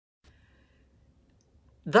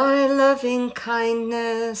Thy loving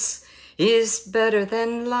kindness is better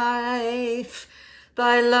than life.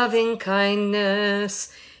 Thy loving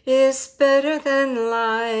kindness is better than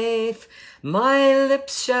life. My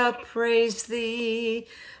lips shall praise thee,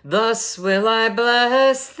 thus will I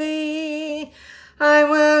bless thee. I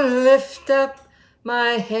will lift up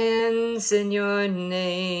my hands in your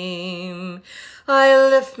name. I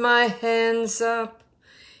lift my hands up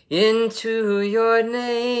into your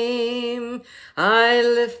name. I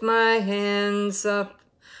lift my hands up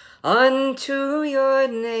unto your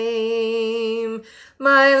name.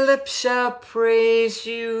 My lips shall praise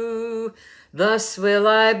you, thus will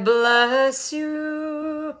I bless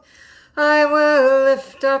you. I will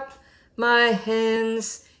lift up my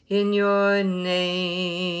hands in your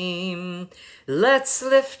name. Let's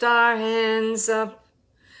lift our hands up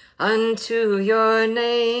unto your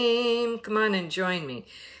name. Come on and join me.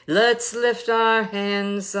 Let's lift our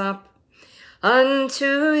hands up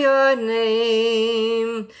unto your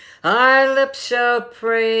name. Our lips shall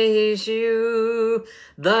praise you,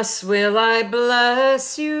 thus will I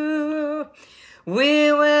bless you.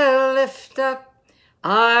 We will lift up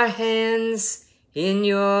our hands in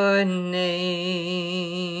your name.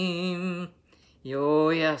 Oh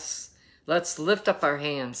yes, let's lift up our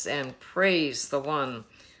hands and praise the one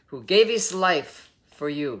who gave his life for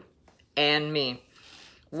you and me.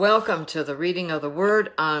 Welcome to the reading of the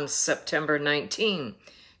Word on September 19.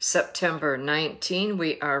 September 19,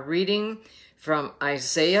 we are reading from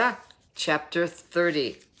Isaiah chapter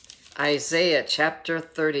 30. Isaiah chapter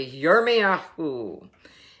 30, Yirmiyahu.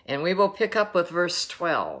 And we will pick up with verse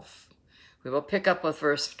 12. We will pick up with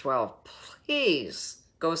verse 12. Please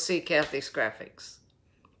go see Kathy's graphics.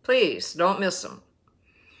 Please don't miss them.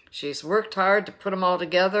 She's worked hard to put them all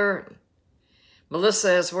together. Melissa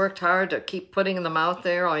has worked hard to keep putting them out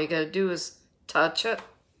there. All you got to do is touch it.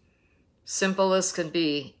 Simple as can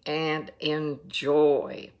be, and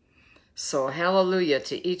enjoy. So hallelujah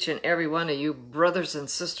to each and every one of you brothers and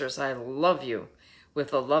sisters. I love you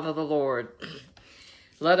with the love of the Lord.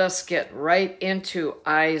 Let us get right into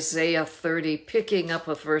Isaiah 30, picking up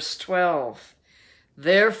with verse 12.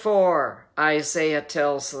 Therefore, Isaiah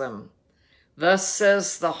tells them, thus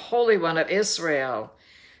says the Holy One of Israel,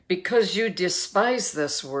 because you despise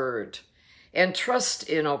this word and trust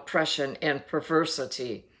in oppression and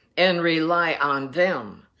perversity and rely on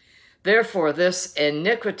them, therefore this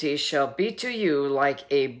iniquity shall be to you like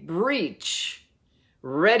a breach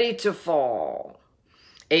ready to fall,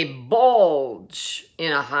 a bulge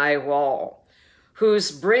in a high wall,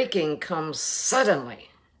 whose breaking comes suddenly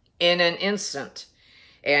in an instant,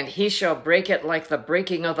 and he shall break it like the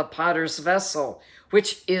breaking of the potter's vessel,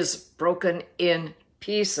 which is broken in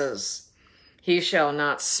pieces. He shall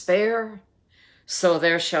not spare, so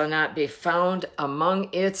there shall not be found among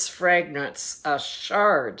its fragments a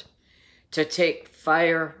shard to take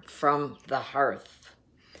fire from the hearth,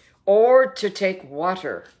 or to take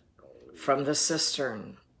water from the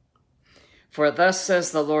cistern. For thus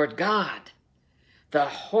says the Lord God, the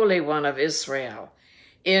Holy One of Israel,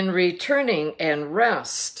 in returning and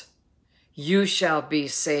rest, you shall be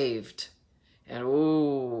saved. And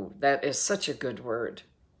ooh, that is such a good word.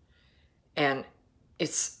 And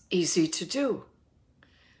it's easy to do.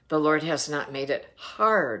 The Lord has not made it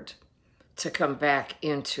hard to come back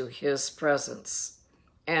into his presence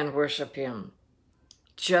and worship him.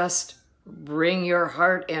 Just bring your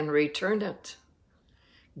heart and return it.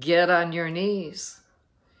 Get on your knees.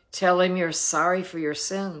 Tell him you're sorry for your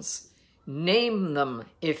sins. Name them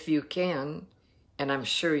if you can, and I'm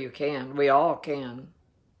sure you can. We all can.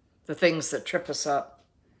 The things that trip us up.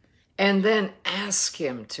 And then ask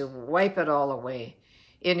him to wipe it all away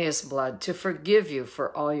in his blood, to forgive you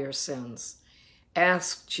for all your sins.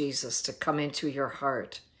 Ask Jesus to come into your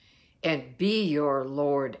heart and be your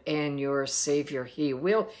Lord and your Savior. He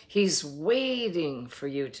will. He's waiting for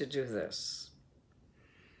you to do this.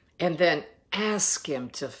 And then ask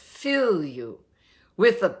him to fill you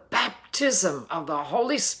with the baptism of the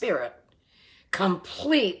Holy Spirit,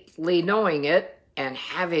 completely knowing it and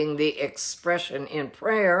having the expression in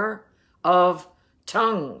prayer of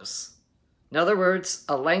tongues. In other words,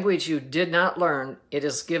 a language you did not learn, it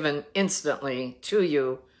is given instantly to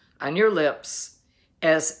you on your lips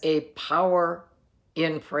as a power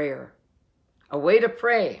in prayer. A way to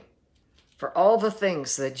pray for all the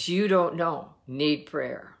things that you don't know need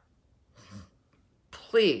prayer.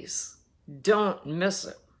 Please don't miss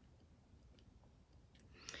it.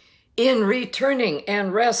 In returning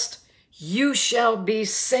and rest, you shall be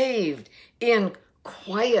saved. In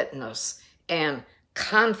quietness and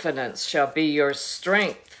confidence shall be your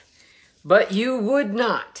strength. But you would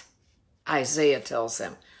not, Isaiah tells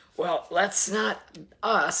them. Well, let's not,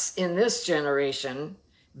 us in this generation,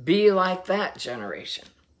 be like that generation.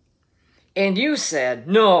 And you said,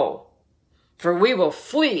 no, for we will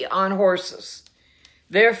flee on horses.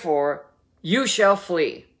 Therefore, you shall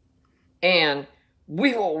flee, and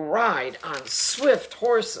we will ride on swift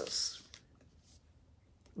horses,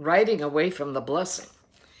 riding away from the blessing.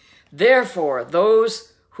 Therefore,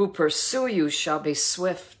 those who pursue you shall be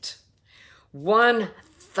swift.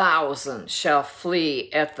 1,000 shall flee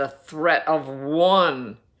at the threat of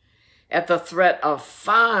one. At the threat of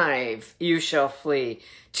 5 you shall flee,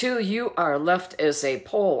 till you are left as a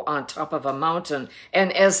pole on top of a mountain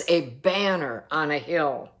and as a banner on a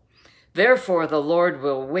hill. Therefore the Lord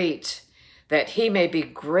will wait, that he may be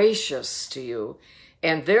gracious to you,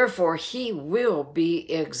 and therefore he will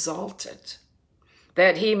be exalted,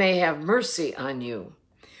 that he may have mercy on you.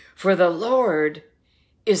 For the Lord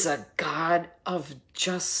is a God of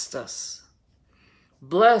justice.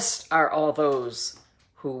 Blessed are all those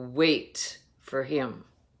who wait for him.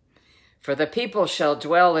 For the people shall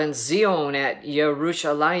dwell in Zion at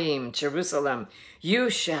Jerusalem.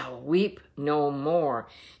 You shall weep no more.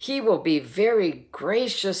 He will be very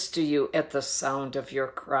gracious to you at the sound of your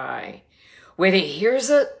cry. When he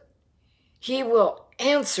hears it, he will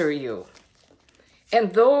answer you.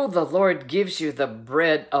 And though the Lord gives you the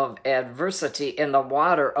bread of adversity and the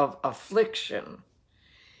water of affliction,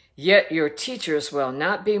 yet your teachers will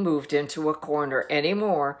not be moved into a corner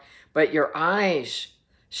anymore, but your eyes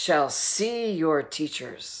shall see your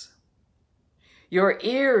teachers. Your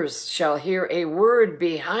ears shall hear a word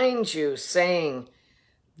behind you saying,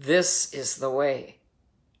 this is the way,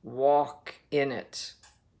 walk in it.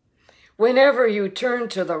 Whenever you turn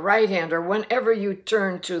to the right hand or whenever you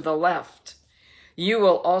turn to the left, you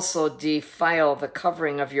will also defile the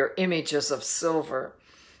covering of your images of silver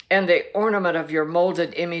and the ornament of your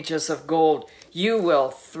molded images of gold. You will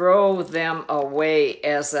throw them away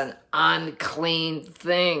as an unclean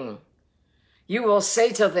thing. You will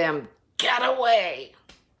say to them, get away.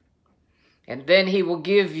 And then he will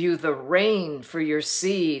give you the rain for your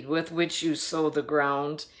seed with which you sow the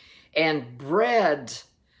ground, and bread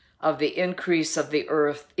of the increase of the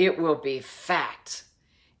earth. It will be fat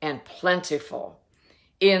and plentiful.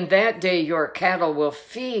 In that day your cattle will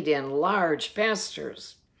feed in large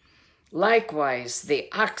pastures. Likewise, the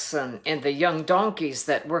oxen and the young donkeys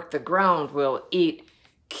that work the ground will eat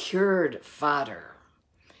cured fodder,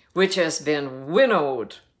 which has been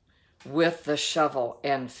winnowed with the shovel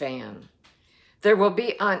and fan. There will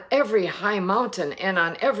be on every high mountain and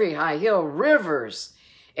on every high hill rivers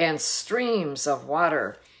and streams of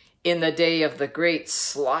water in the day of the great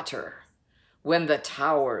slaughter, when the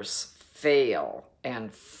towers fail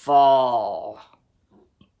and fall.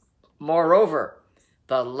 Moreover,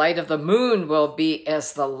 the light of the moon will be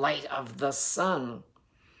as the light of the sun,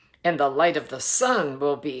 and the light of the sun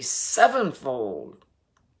will be sevenfold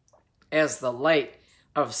as the light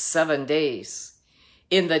of 7 days,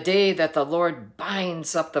 in the day that the Lord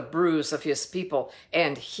binds up the bruise of his people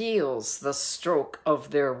and heals the stroke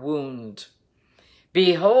of their wound.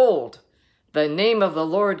 Behold, the name of the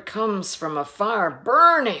Lord comes from afar,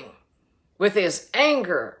 burning with his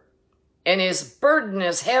anger, and his burden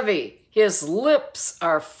is heavy. His lips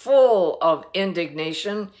are full of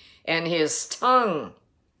indignation, and his tongue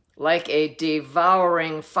like a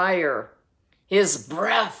devouring fire. His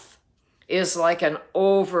breath is like an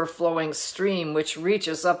overflowing stream which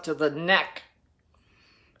reaches up to the neck,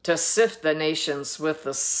 to sift the nations with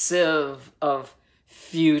the sieve of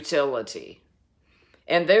futility.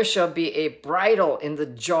 And there shall be a bridle in the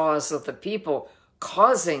jaws of the people,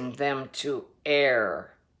 causing them to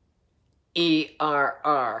err.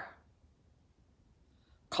 E-R-R.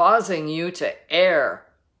 Causing you to err.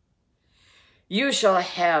 You shall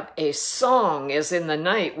have a song as in the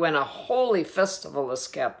night when a holy festival is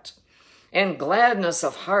kept, and gladness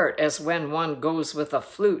of heart as when one goes with a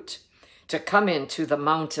flute to come into the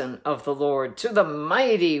mountain of the Lord, to the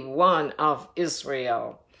mighty one of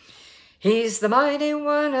Israel. He's the mighty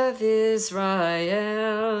one of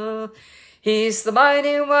Israel. He's the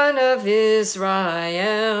mighty one of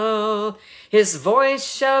Israel. His voice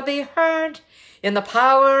shall be heard in the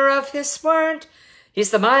power of his word. He's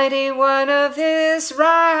the mighty one of Israel.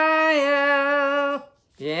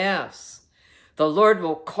 Yes. The Lord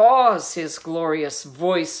will cause his glorious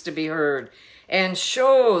voice to be heard and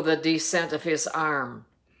show the descent of his arm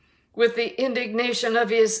with the indignation of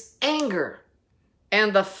his anger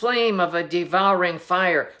and the flame of a devouring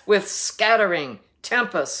fire, with scattering,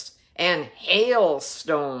 tempest, and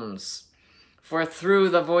hailstones. For through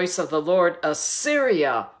the voice of the Lord,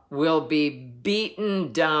 Assyria will be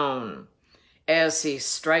beaten down as he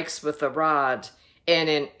strikes with the rod and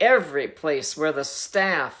in every place where the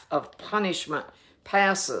staff of punishment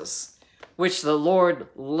passes, which the Lord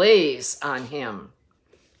lays on him.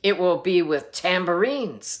 It will be with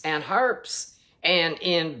tambourines and harps, and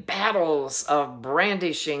in battles of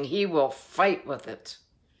brandishing he will fight with it.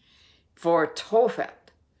 For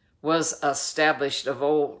Tophet was established of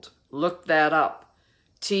old. Look that up.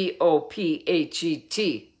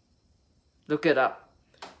 T-O-P-H-E-T. Look it up.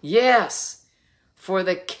 Yes, for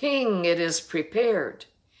the king it is prepared.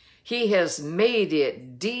 He has made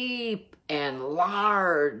it deep and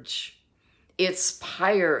large. Its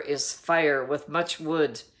pyre is fire with much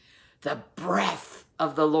wood. The breath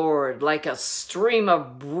of the Lord, like a stream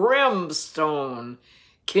of brimstone,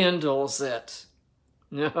 kindles it.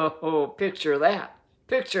 No, picture that.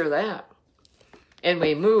 Picture that. And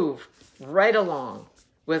we move right along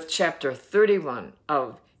with chapter 31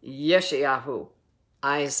 of Yeshayahu,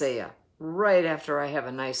 Isaiah, right after I have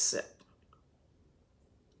a nice sip.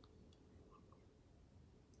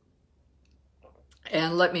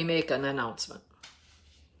 And let me make an announcement.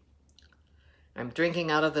 I'm drinking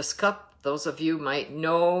out of this cup. Those of you might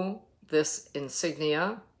know this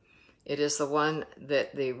insignia. It is the one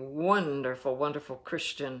that the wonderful, wonderful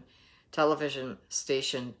Christian television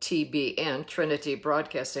station TBN, Trinity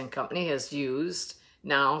Broadcasting Company, has used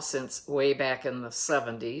now since way back in the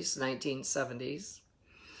 70s, 1970s.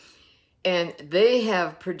 And they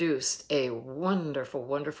have produced a wonderful,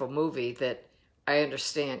 wonderful movie that I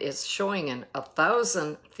understand is showing in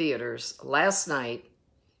 1,000 theaters last night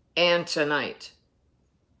and tonight.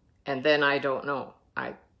 And then I don't know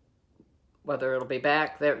whether it'll be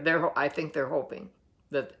back. I think they're hoping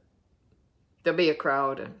that there'll be a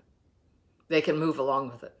crowd and they can move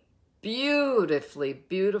along with it. Beautifully,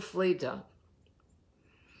 beautifully done.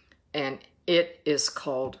 And it is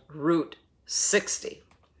called Route 60.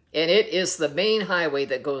 And it is the main highway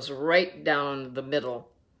that goes right down the middle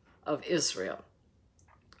of Israel,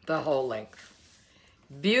 the whole length.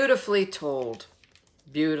 Beautifully told.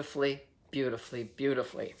 Beautifully, beautifully,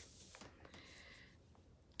 beautifully.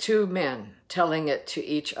 Two men telling it to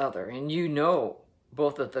each other, and you know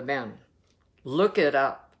both of the men. Look it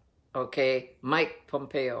up, okay? Mike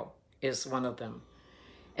Pompeo is one of them.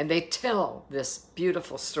 And they tell this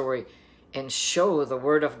beautiful story and show the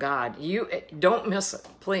Word of God. You don't miss it,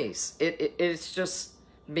 please. It's just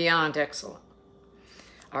beyond excellent.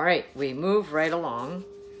 All right, we move right along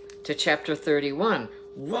to chapter 31.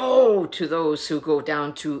 Woe to those who go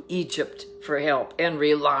down to Egypt for help and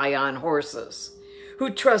rely on horses, who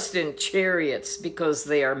trust in chariots because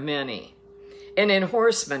they are many, and in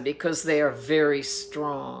horsemen because they are very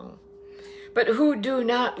strong, but who do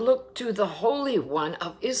not look to the Holy One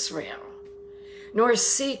of Israel, nor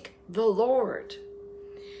seek the Lord.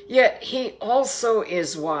 Yet he also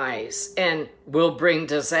is wise and will bring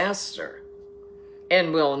disaster,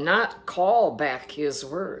 and will not call back his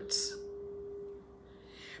words,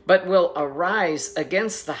 but will arise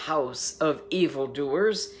against the house of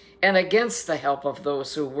evildoers and against the help of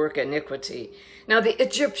those who work iniquity. Now the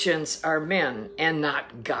Egyptians are men and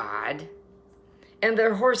not God, and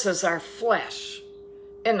their horses are flesh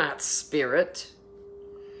and not spirit.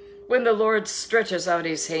 When the Lord stretches out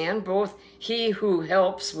his hand, both he who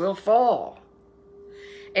helps will fall,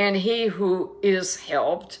 and he who is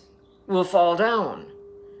helped will fall down.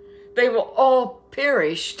 They will all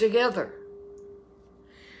perish together.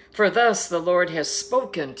 For thus the Lord has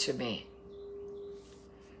spoken to me.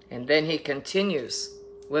 And then he continues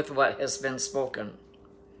with what has been spoken.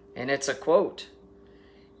 And it's a quote.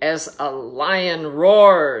 As a lion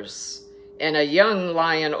roars, and a young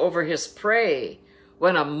lion over his prey,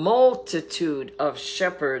 when a multitude of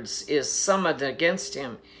shepherds is summoned against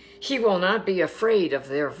him, he will not be afraid of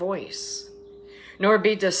their voice, nor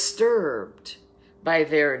be disturbed by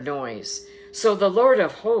their noise. So the Lord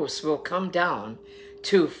of hosts will come down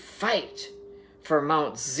to fight for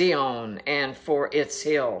Mount Zion and for its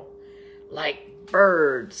hill. Like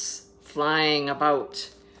birds flying about,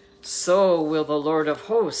 so will the Lord of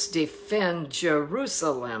hosts defend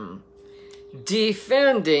Jerusalem.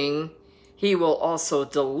 Defending, he will also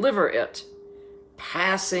deliver it.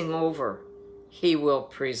 Passing over, he will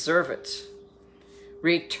preserve it.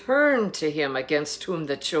 Return to him against whom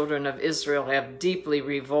the children of Israel have deeply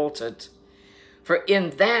revolted. For in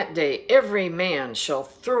that day every man shall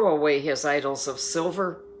throw away his idols of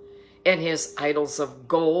silver and his idols of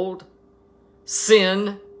gold,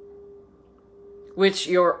 sin, which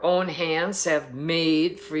your own hands have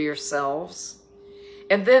made for yourselves.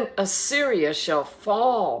 And then Assyria shall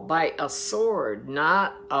fall by a sword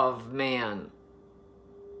not of man.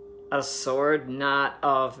 A sword not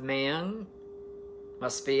of man?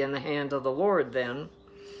 Must be in the hand of the Lord then.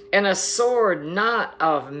 And a sword not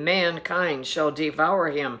of mankind shall devour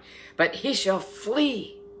him, but he shall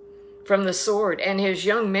flee from the sword, and his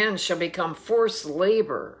young men shall become forced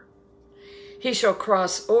labor. He shall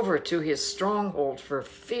cross over to his stronghold for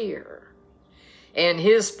fear, and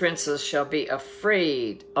his princes shall be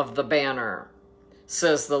afraid of the banner,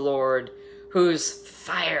 says the Lord, whose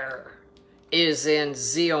fire is in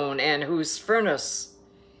Zion, and whose furnace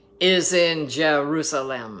is in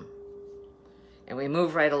Jerusalem. And we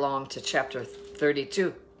move right along to chapter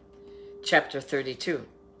 32. Chapter 32.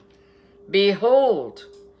 Behold,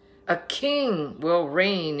 a king will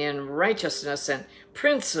reign in righteousness, and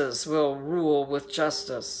princes will rule with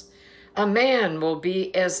justice. A man will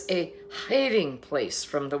be as a hiding place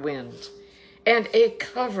from the wind, and a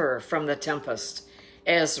cover from the tempest,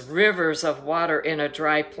 as rivers of water in a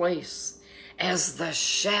dry place, as the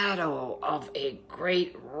shadow of a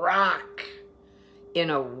great rock in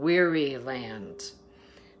a weary land.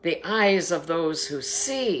 The eyes of those who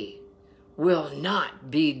see will not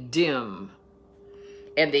be dim,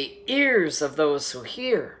 and the ears of those who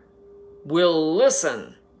hear will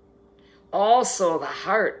listen. Also the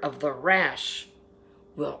heart of the rash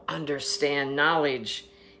will understand knowledge,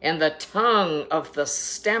 and the tongue of the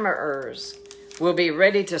stammerers will be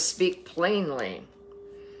ready to speak plainly.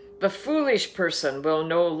 The foolish person will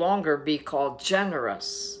no longer be called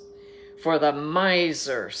generous, for the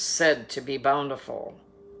miser said to be bountiful.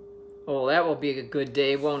 Oh, that will be a good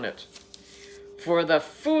day, won't it? For the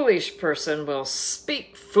foolish person will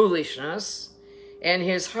speak foolishness, and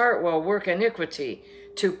his heart will work iniquity,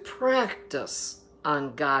 to practice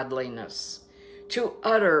ungodliness, to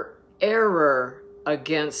utter error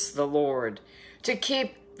against the Lord, to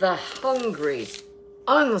keep the hungry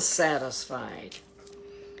unsatisfied.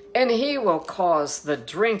 And he will cause the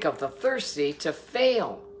drink of the thirsty to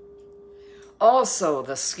fail. Also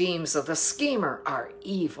the schemes of the schemer are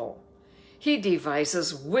evil. He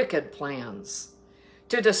devises wicked plans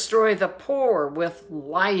to destroy the poor with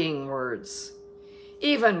lying words,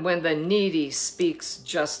 even when the needy speaks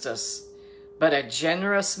justice. But a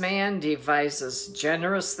generous man devises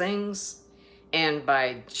generous things, and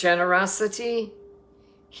by generosity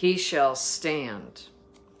he shall stand.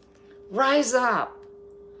 Rise up,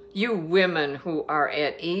 you women who are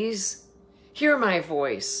at ease. Hear my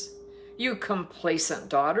voice. You complacent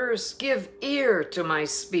daughters, give ear to my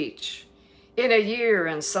speech. In a year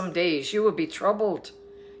and some days you will be troubled,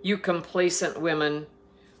 you complacent women,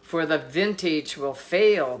 for the vintage will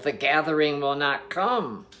fail, the gathering will not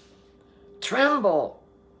come. Tremble,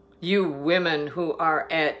 you women who are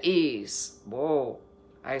at ease. Whoa,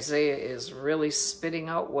 Isaiah is really spitting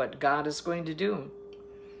out what God is going to do.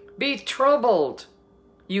 Be troubled,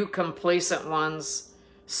 you complacent ones.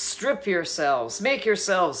 Strip yourselves, make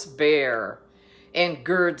yourselves bare, and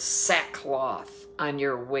gird sackcloth on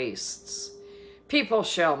your waists. People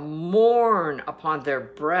shall mourn upon their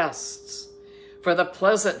breasts for the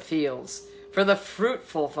pleasant fields, for the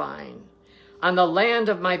fruitful vine. On the land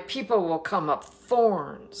of my people will come up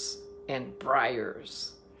thorns and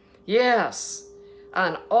briars. Yes,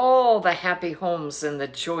 on all the happy homes in the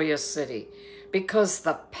joyous city, because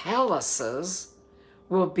the palaces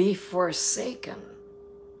will be forsaken.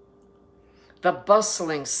 The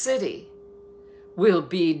bustling city will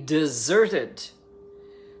be deserted.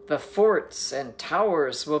 The forts and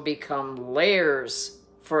towers will become lairs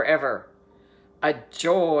forever. A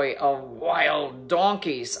joy of wild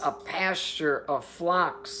donkeys, a pasture of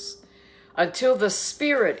flocks, until the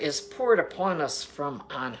Spirit is poured upon us from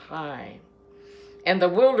on high, and the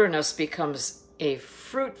wilderness becomes a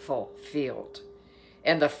fruitful field,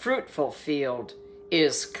 and the fruitful field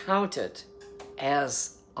is counted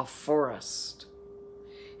as a forest.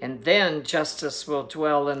 And then justice will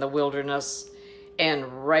dwell in the wilderness,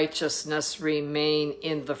 and righteousness remain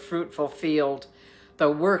in the fruitful field. The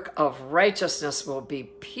work of righteousness will be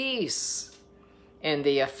peace, and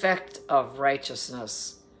the effect of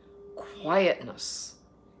righteousness, quietness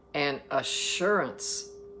and assurance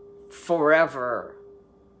forever.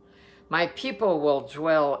 My people will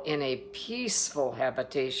dwell in a peaceful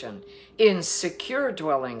habitation, in secure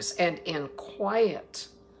dwellings, and in quiet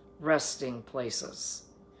resting places.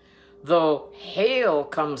 Though hail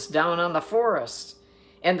comes down on the forest,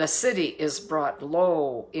 and the city is brought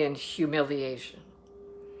low in humiliation.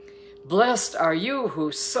 Blessed are you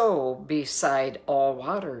who sow beside all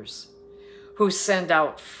waters, who send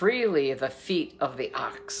out freely the feet of the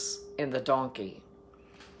ox and the donkey.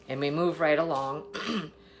 And we move right along,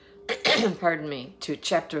 pardon me, to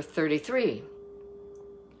chapter 33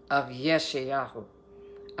 of Yeshayahu,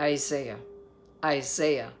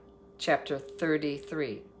 Isaiah chapter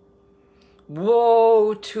 33.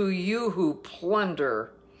 Woe to you who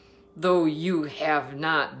plunder though you have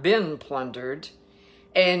not been plundered,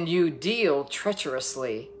 and you deal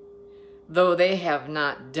treacherously, though they have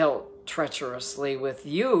not dealt treacherously with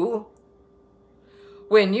you.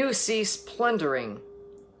 When you cease plundering,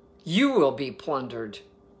 you will be plundered.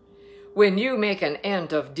 When you make an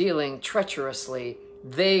end of dealing treacherously,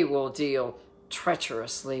 they will deal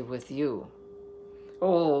treacherously with you.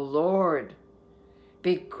 O Lord,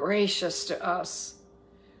 be gracious to us.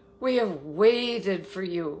 We have waited for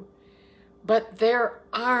you, but their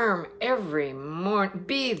arm every morning,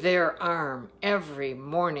 be their arm every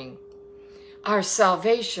morning. Our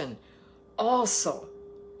salvation also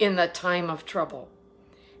in the time of trouble.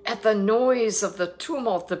 At the noise of the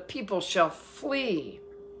tumult, the people shall flee.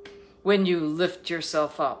 When you lift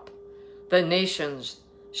yourself up, the nations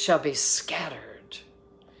shall be scattered,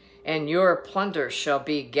 and your plunder shall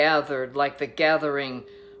be gathered like the gathering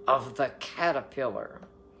of the caterpillar,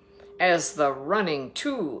 as the running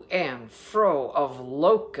to and fro of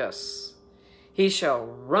locusts. He shall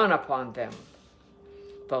run upon them.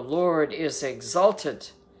 The Lord is exalted,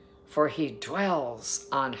 for he dwells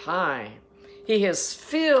on high. He has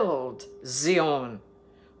filled Zion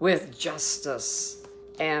with justice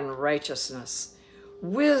and righteousness.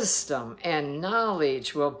 Wisdom and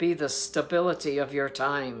knowledge will be the stability of your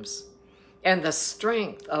times and the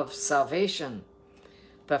strength of salvation.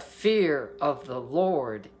 The fear of the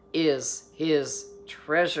Lord is his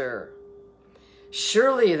treasure.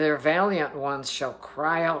 Surely their valiant ones shall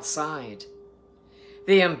cry outside.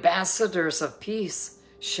 The ambassadors of peace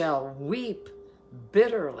shall weep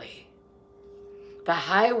bitterly. The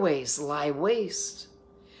highways lie waste.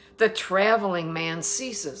 The traveling man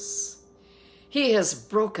ceases. He has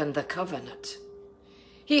broken the covenant.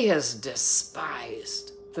 He has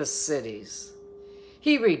despised the cities.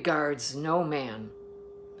 He regards no man.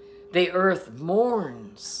 The earth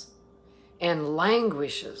mourns and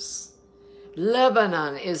languishes.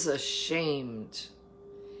 Lebanon is ashamed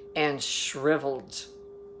and shriveled.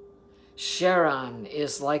 Sharon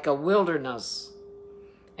is like a wilderness,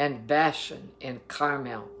 and Bashan and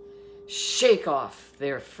Carmel shake off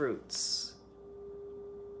their fruits.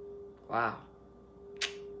 Wow.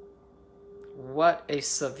 What a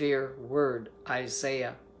severe word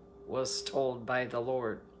Isaiah was told by the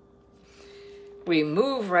Lord. We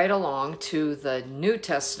move right along to the New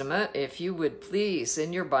Testament. If you would please,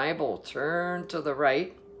 in your Bible, turn to the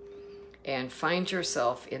right and find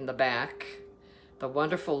yourself in the back, the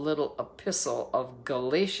wonderful little epistle of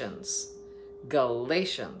Galatians.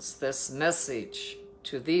 Galatians, this message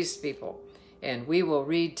to these people. And we will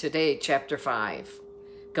read today chapter 5.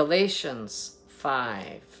 Galatians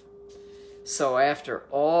 5. So after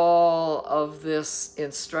all of this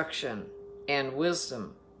instruction and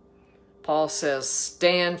wisdom, Paul says,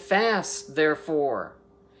 "Stand fast, therefore,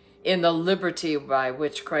 in the liberty by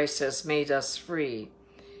which Christ has made us free,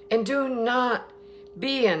 and do not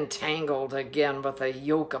be entangled again with a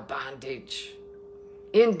yoke of bondage.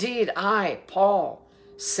 Indeed, I, Paul,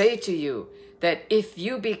 say to you that if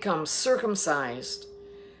you become circumcised,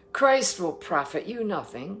 Christ will profit you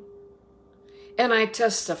nothing. And I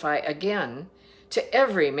testify again to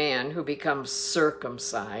every man who becomes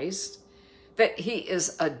circumcised that he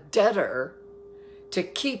is a debtor to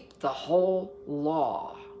keep the whole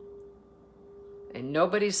law." And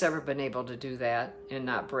nobody's ever been able to do that and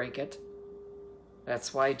not break it.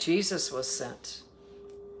 That's why Jesus was sent.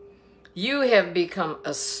 You have become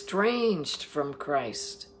estranged from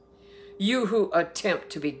Christ, you who attempt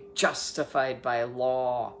to be justified by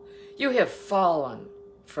law. You have fallen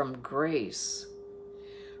from grace.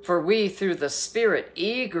 For we, through the Spirit,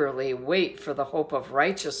 eagerly wait for the hope of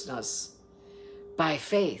righteousness. By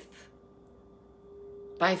faith,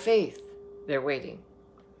 they're waiting.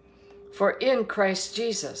 For in Christ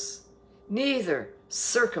Jesus, neither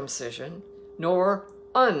circumcision nor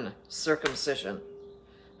uncircumcision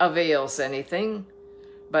avails anything,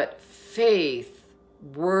 but faith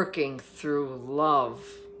working through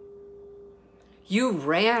love. You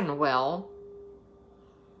ran well.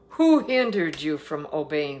 Who hindered you from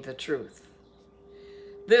obeying the truth?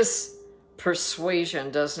 This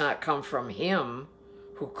persuasion does not come from him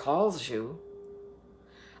who calls you.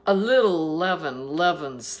 A little leaven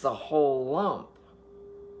leavens the whole lump.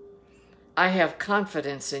 I have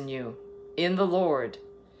confidence in you, in the Lord,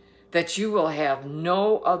 that you will have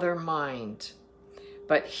no other mind,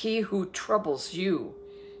 but he who troubles you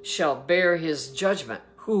shall bear his judgment,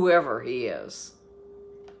 whoever he is.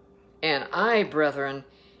 And I, brethren,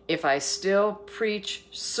 if I still preach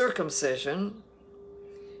circumcision,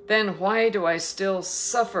 then why do I still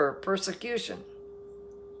suffer persecution?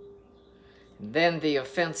 Then the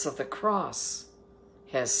offense of the cross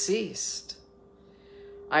has ceased.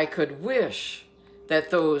 I could wish that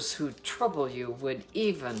those who trouble you would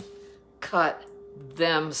even cut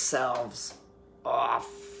themselves off.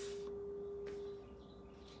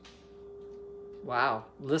 Wow,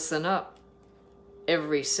 listen up.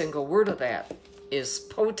 Every single word of that is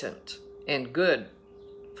potent and good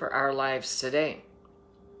for our lives today.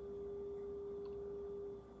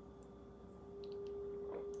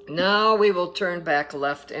 Now we will turn back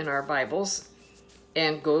left in our Bibles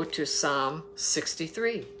and go to Psalm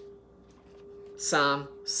 63. Psalm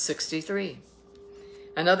 63.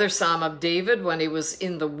 Another Psalm of David when he was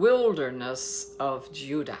in the wilderness of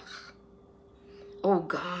Judah. Oh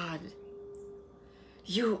God,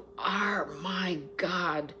 you are my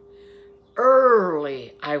God.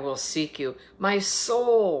 Early I will seek you. My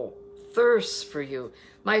soul thirsts for you.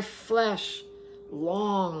 My flesh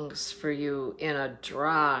longs for you in a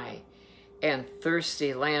dry and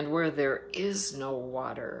thirsty land where there is no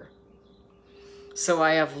water. So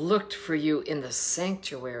I have looked for you in the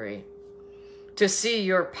sanctuary to see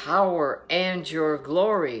your power and your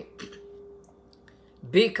glory,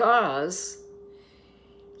 because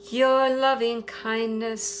your loving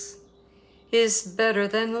kindness is better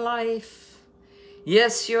than life.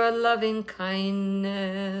 Yes, your loving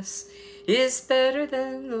kindness is better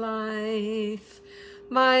than life.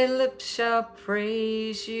 My lips shall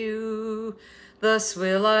praise you, thus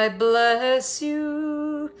will I bless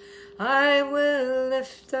you. I will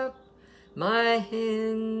lift up my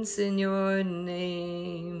hands in your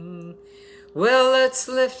name. Well, let's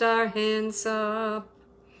lift our hands up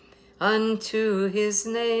unto his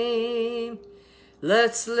name.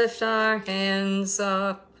 Let's lift our hands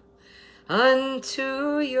up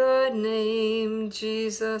unto your name,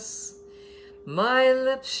 Jesus. My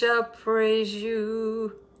lips shall praise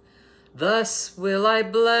you, thus will I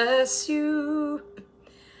bless you.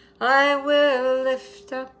 I will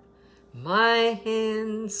lift up my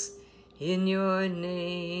hands in your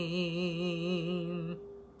name.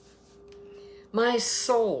 My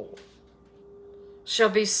soul shall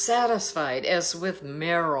be satisfied as with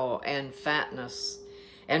marrow and fatness,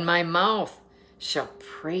 and my mouth shall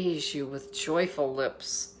praise you with joyful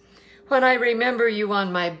lips. When I remember you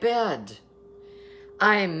on my bed,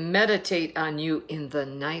 I meditate on you in the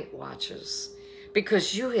night watches,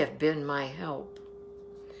 because you have been my help.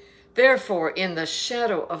 Therefore, in the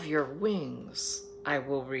shadow of your wings, I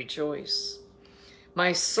will rejoice.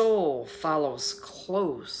 My soul follows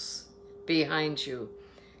close behind you.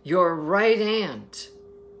 Your right hand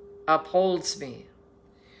upholds me.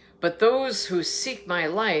 But those who seek my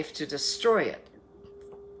life to destroy it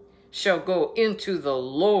shall go into the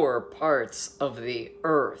lower parts of the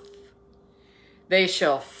earth. They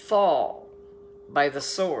shall fall by the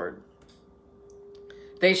sword.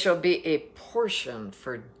 They shall be a portion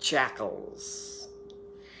for jackals.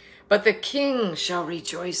 But the king shall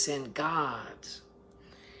rejoice in God.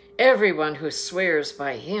 Everyone who swears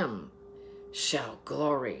by him shall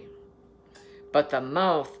glory. But the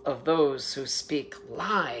mouth of those who speak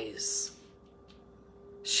lies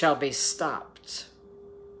shall be stopped.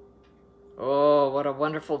 Oh, what a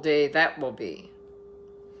wonderful day that will be.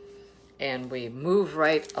 And we move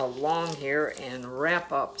right along here and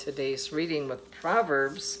wrap up today's reading with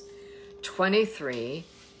Proverbs 23,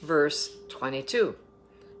 verse 22.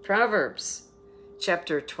 Proverbs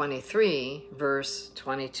chapter 23, verse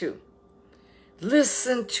 22.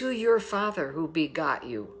 Listen to your father who begot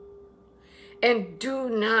you, and do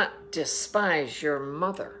not despise your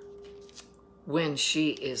mother when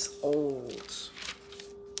she is old.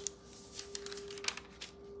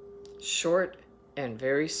 Short and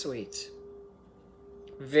very sweet.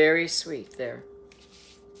 Very sweet there.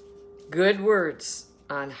 Good words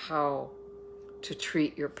on how to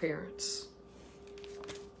treat your parents.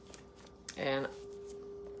 And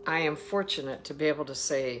I am fortunate to be able to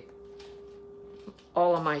say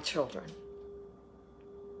all of my children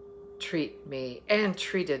treat me and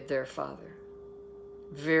treated their father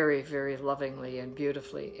very, very lovingly and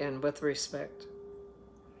beautifully and with respect.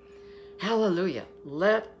 Hallelujah.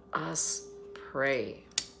 Let us pray.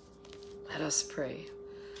 Let us pray.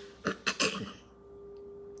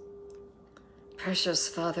 Precious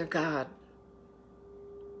Father God,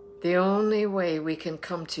 the only way we can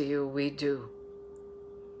come to you, we do.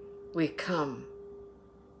 We come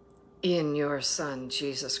in your Son,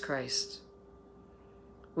 Jesus Christ.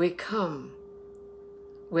 We come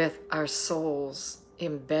with our souls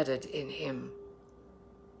embedded in him.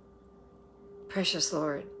 Precious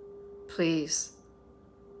Lord, please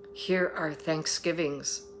hear our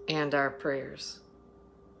thanksgivings and our prayers.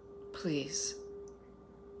 Please.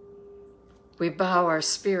 We bow our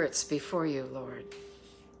spirits before you, Lord.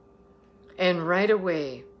 And right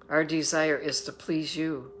away, Our desire is to please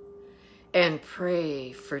you and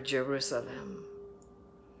pray for Jerusalem,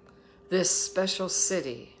 this special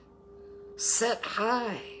city set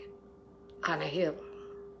high on a hill.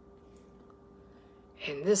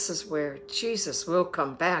 And this is where Jesus will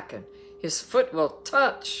come back and his foot will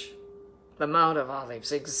touch the Mount of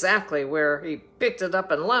Olives, exactly where he picked it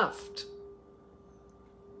up and left.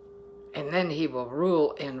 And then he will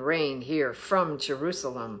rule and reign here from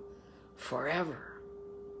Jerusalem forever.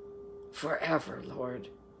 Forever, Lord.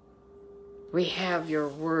 We have your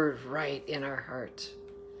word right in our heart.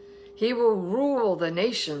 He will rule the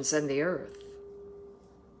nations and the earth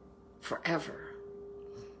forever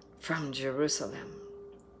from Jerusalem.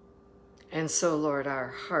 And so, Lord, our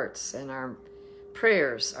hearts and our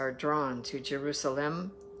prayers are drawn to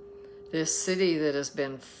Jerusalem, this city that has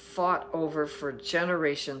been fought over for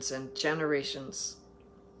generations and generations,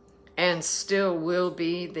 and still will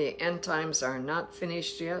be. The end times are not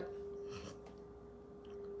finished yet.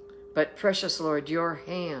 But precious Lord, your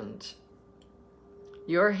hand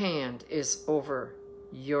is over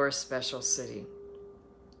your special city.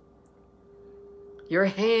 Your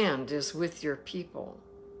hand is with your people,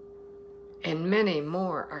 and many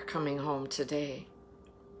more are coming home today.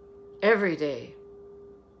 Every day,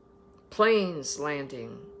 planes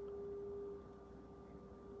landing,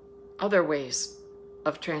 other ways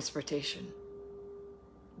of transportation,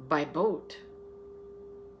 by boat,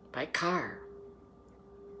 by car,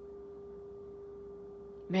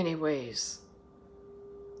 many ways,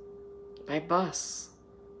 by bus.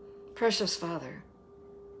 Precious Father,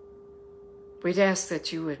 we'd ask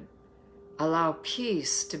that you would allow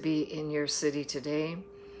peace to be in your city today.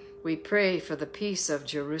 We pray for the peace of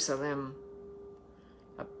Jerusalem,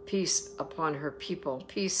 a peace upon her people,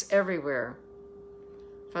 peace everywhere.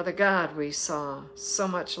 Father God, we saw so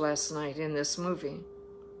much last night in this movie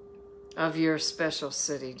of your special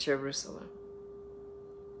city, Jerusalem.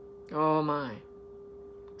 Oh my,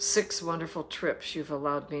 6 wonderful trips you've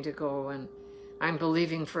allowed me to go, and I'm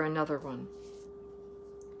believing for another one.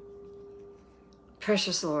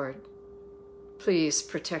 Precious Lord, please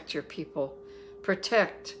protect your people.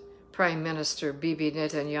 Protect Prime Minister Bibi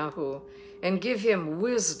Netanyahu and give him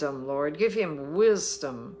wisdom, Lord. Give him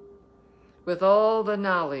wisdom with all the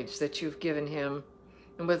knowledge that you've given him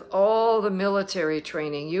and with all the military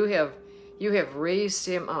training. You have raised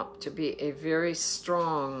him up to be a very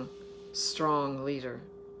strong, strong leader.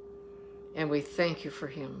 And we thank you for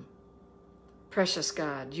him. Precious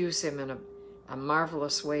God, use him in a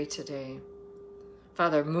marvelous way today.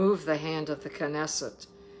 Father, move the hand of the Knesset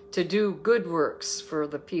to do good works for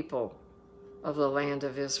the people of the land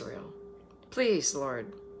of Israel. Please,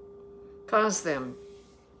 Lord, cause them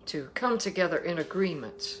to come together in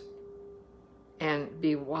agreement and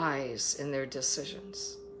be wise in their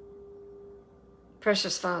decisions.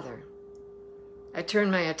 Precious Father, I turn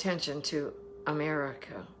my attention to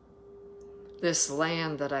America, this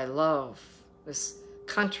land that I love, this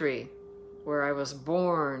country where I was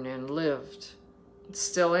born and lived, and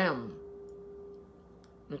still am.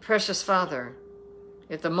 And precious Father,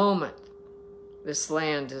 at the moment, this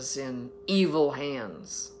land is in evil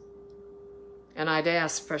hands. And I'd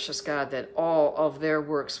ask, precious God, that all of their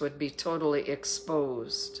works would be totally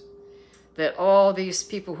exposed, that all these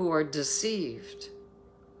people who are deceived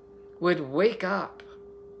would wake up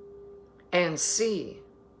and see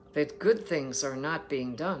that good things are not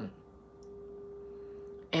being done.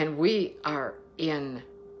 And we are in,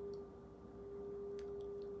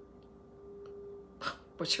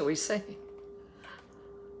 what shall we say?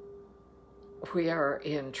 We are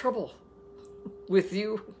in trouble with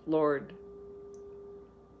you, Lord.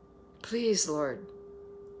 Please, Lord,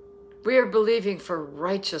 we are believing for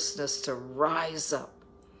righteousness to rise up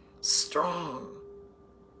strong.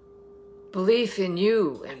 Belief in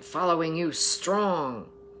you and following you strong.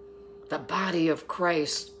 The body of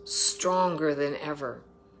Christ stronger than ever.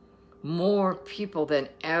 More people than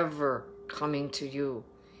ever coming to you.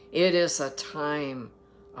 It is a time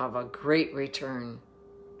of a great return,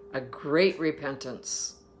 a great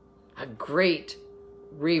repentance, a great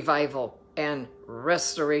revival and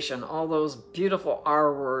restoration. All those beautiful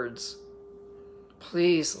R words.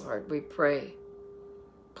 Please, Lord, we pray.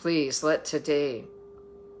 Please let today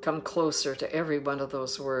come closer to every one of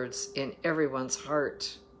those words in everyone's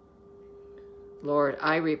heart. Lord,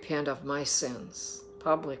 I repent of my sins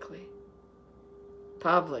publicly.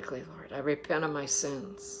 Publicly, Lord, I repent of my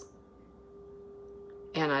sins.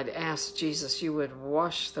 And I'd ask Jesus, you would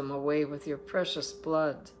wash them away with your precious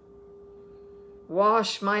blood.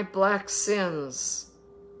 Wash my black sins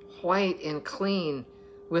white and clean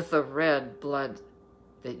with the red blood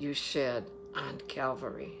that you shed on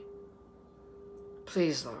Calvary.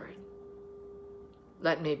 Please, Lord,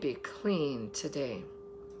 let me be clean today.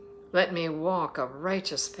 Let me walk a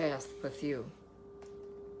righteous path with you.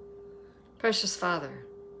 Precious Father,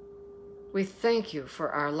 we thank you for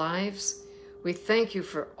our lives. We thank you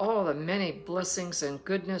for all the many blessings and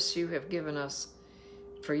goodness you have given us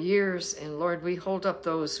for years. And Lord, we hold up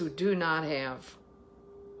those who do not have.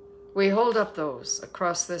 We hold up those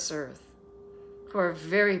across this earth who are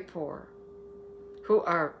very poor, who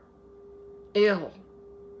are ill,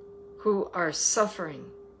 who are suffering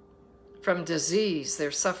from disease. They're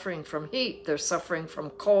suffering from heat. They're suffering from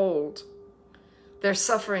cold. They're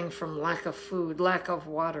suffering from lack of food, lack of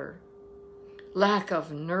water, lack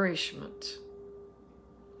of nourishment,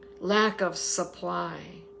 lack of supply.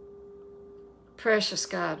 Precious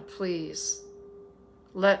God, please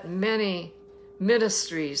let many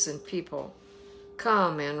ministries and people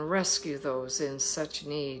come and rescue those in such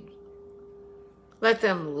need. Let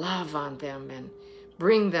them love on them and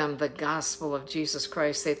bring them the gospel of Jesus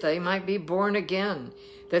Christ, that they might be born again,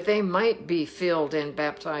 that they might be filled and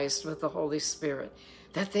baptized with the Holy Spirit,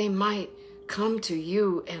 that they might come to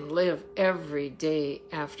you and live every day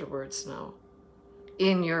afterwards now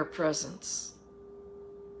in your presence,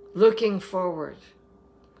 looking forward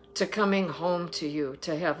to coming home to you,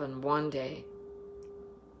 to heaven one day.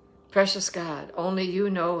 Precious God, only you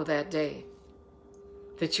know that day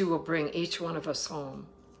that you will bring each one of us home.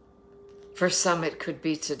 For some, it could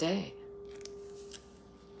be today.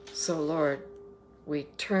 So, Lord, we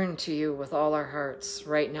turn to you with all our hearts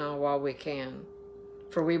right now while we can,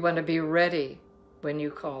 for we want to be ready when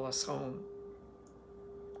you call us home.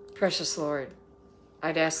 Precious Lord,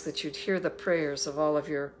 I'd ask that you'd hear the prayers of all of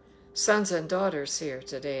your sons and daughters here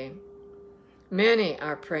today. Many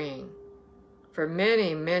are praying for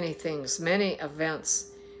many, many things, many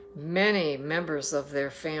events, many members of their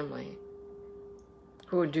family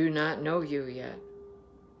who do not know you yet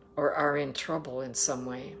or are in trouble in some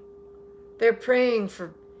way. They're praying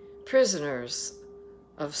for prisoners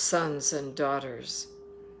of sons and daughters.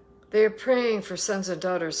 They're praying for sons and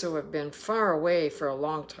daughters who have been far away for a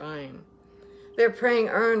long time. They're praying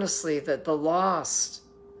earnestly that the lost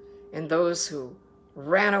and those who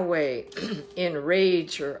ran away in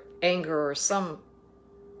rage or anger or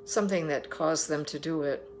something that caused them to do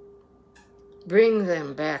it, bring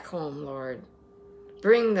them back home, Lord.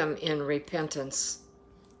 Bring them in repentance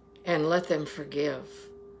and let them forgive,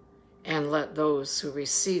 and let those who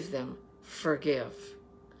receive them forgive.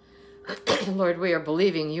 Lord, we are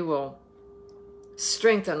believing you will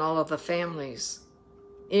strengthen all of the families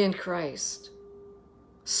in Christ.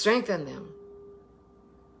 Strengthen them.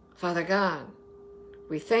 Father God,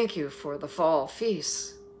 we thank you for the fall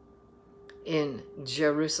feasts in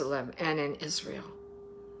Jerusalem and in Israel.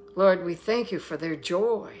 Lord, we thank you for their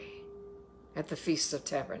joy at the Feast of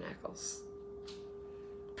Tabernacles.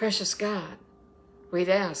 Precious God, we'd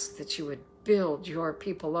ask that you would build your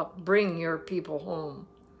people up, bring your people home,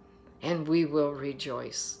 and we will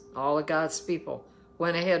rejoice. All of God's people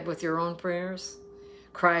went ahead with your own prayers,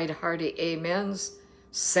 cried hearty amens,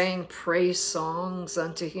 sang praise songs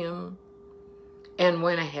unto him, and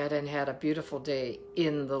went ahead and had a beautiful day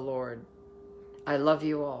in the Lord. I love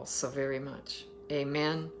you all so very much.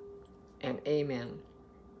 Amen and amen.